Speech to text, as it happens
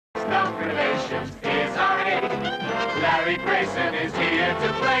celebration is our aim. Larry Grayson is here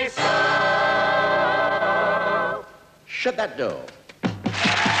to play, so shut that door.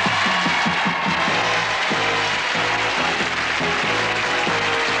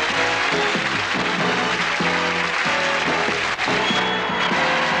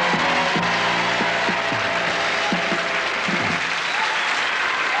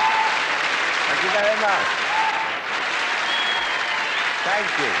 Thank you very much.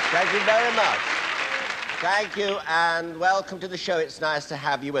 Thank you very much. Thank you, and welcome to the show. It's nice to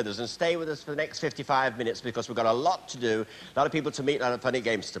have you with us, and stay with us for the next 55 minutes because we've got a lot to do, a lot of people to meet, a lot of funny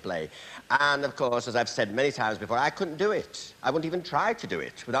games to play. And, of course, as I've said many times before, I couldn't do it. I wouldn't even try to do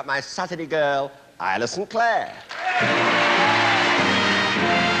it without my Saturday girl, Isla St. Clair.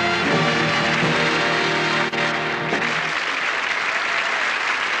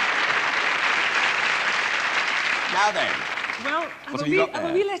 Now then. Well, I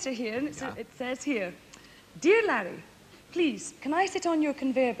have a wee letter here, and it says here, Dear Larry, please, can I sit on your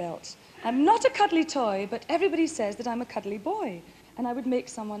conveyor belt? I'm not a cuddly toy, but everybody says that I'm a cuddly boy, and I would make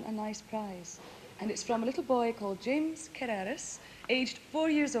someone a nice prize. And it's from a little boy called James Carreras, aged 4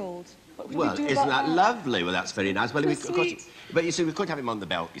 years old. What would we do isn't about that lovely? Well, that's very nice. Well, That's sweet. But you see, we could have him on the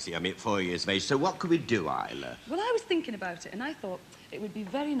belt, you see, I mean, at 4 years of age. So what could we do, Isla? Well, I was thinking about it, and I thought it would be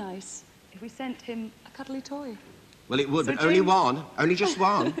very nice if we sent him a cuddly toy. Well, it would, So, but only James- one. Only just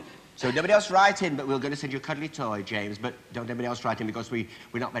one. So nobody else write in, but we're going to send you a cuddly toy, James. But don't anybody else write in because we're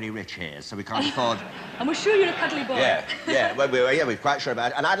not very rich here, so we can't afford... And we're sure you're a cuddly boy. Yeah. Well, we're quite sure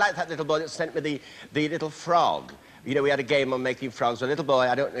about it. And I'd like that little boy that sent me the little frog. You know, we had a game on making frogs. A little boy,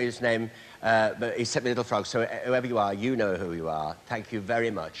 I don't know his name, but he sent me a little frog. So whoever you are, you know who you are. Thank you very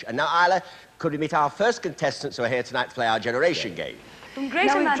much. And now, Isla, could we meet our first contestants who are here tonight to play our generation game? From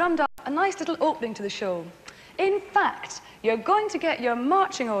Grayson, I drummed up a nice little opening to the show. In fact, you're going to get your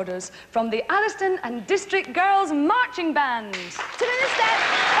marching orders from the Atherstone and District Girls Marching Band. To the step.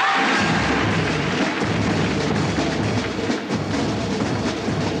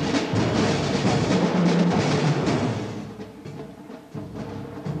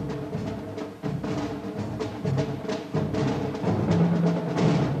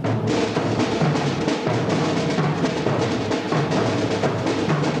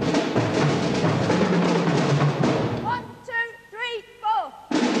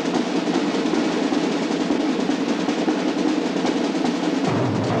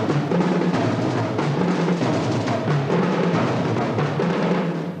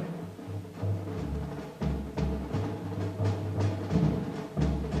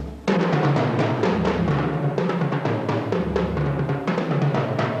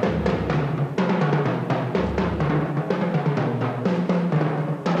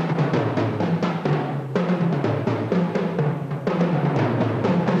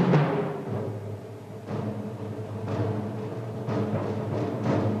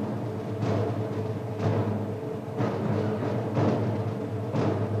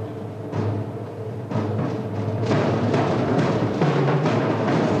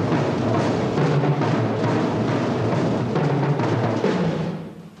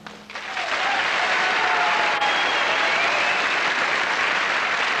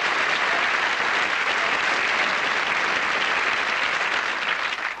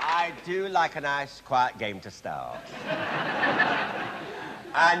 I do like a nice, quiet game to start.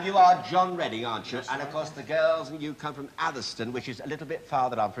 And you are John Redding, aren't you? That's and, of course, the girls and you come from Atherstone, which is a little bit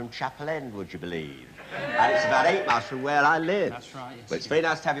farther on from Chapel End, would you believe? And it's about 8 miles from where I live. That's right, yes. But it's very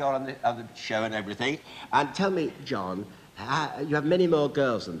nice to have you all on the show and everything. And tell me, John, you have many more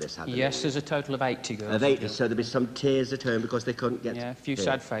girls than this, haven't you? Yes, there's a total of 80 girls. Of 80, so there'll be some tears at home because they couldn't get... Yeah, a few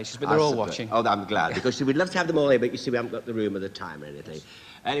sad faces, but they're all watching. Oh, I'm glad, because see, we'd love to have them all here, but you see, we haven't got the room or the time or anything.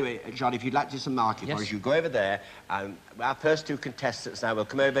 Anyway, John, if you'd like to do some marking for us, you go over there, and our first two contestants now will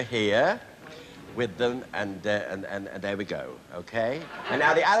come over here with them, and there we go, OK? And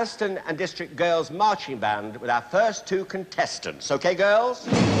now the Atherstone and District Girls Marching Band with our first two contestants. OK, girls?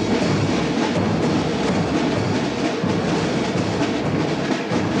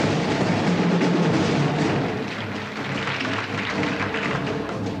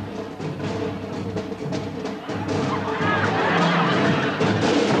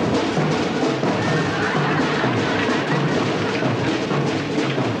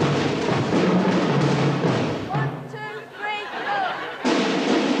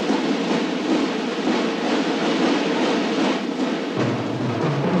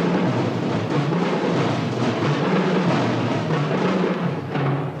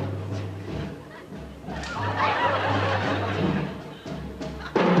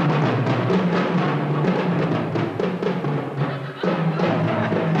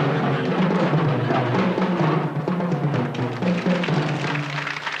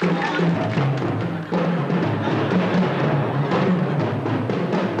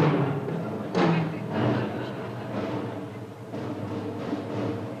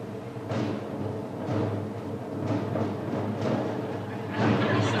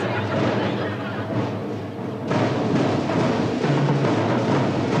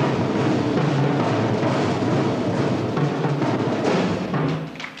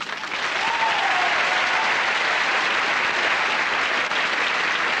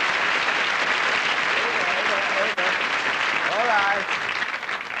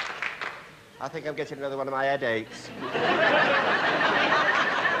 think I'm getting another one of my headaches.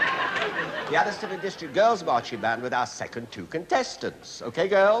 The Atherstone District Girls Marching Band with our second two contestants. OK,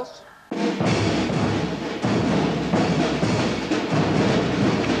 girls?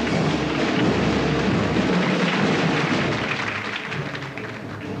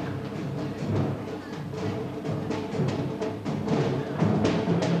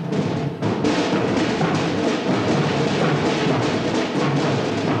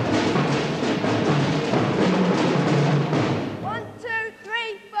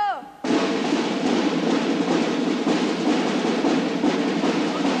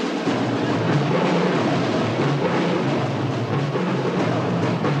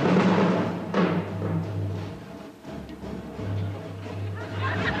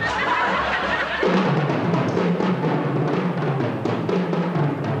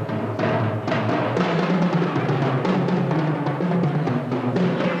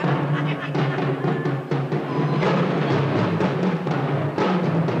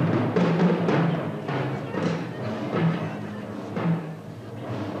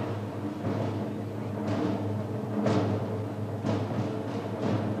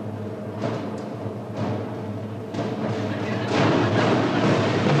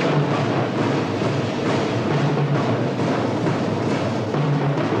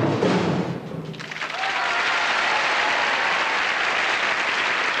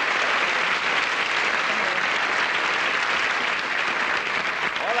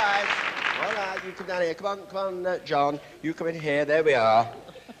 You come down here. Come on, John. You come in here. There we are.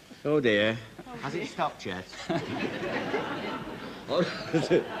 Oh, dear. Has it stopped yet?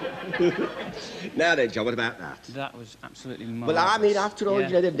 Now then, John, what about that? That was absolutely marvellous. Well, I mean, after all, yeah.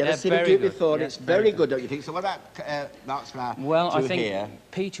 you know, they've never seen it do it before. Yeah, it's very good, don't you think? So what about marks for our Well, I two think here?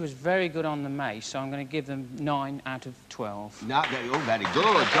 Peter was very good on the mace, so I'm going to give them 9 out of 12. No, oh, very good.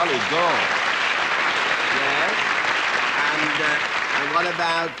 Jolly good. Yes. And what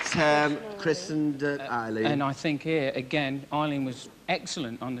about Chris and Eileen? And I think here, again, Eileen was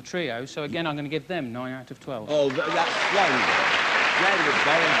excellent on the trio, so again, I'm going to give them 9 out of 12. Oh, that's splendid. Splendid,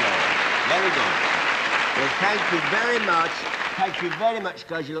 very good. Very good. Well, thank you very much. Thank you very much,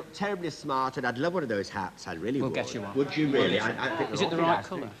 guys. You look terribly smart, and I'd love one of those hats. I really would. We'll get you one. Would you really? I think Is it the right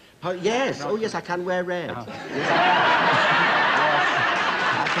colour? Oh, yes. Oh, yes, I can wear red. Oh. Yes,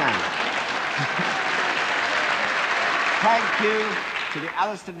 I can. Thank you to the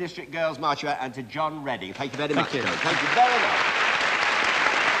Atherstone District Girls March and to John Redding. Thank you very much. Thank you. Thank you very much.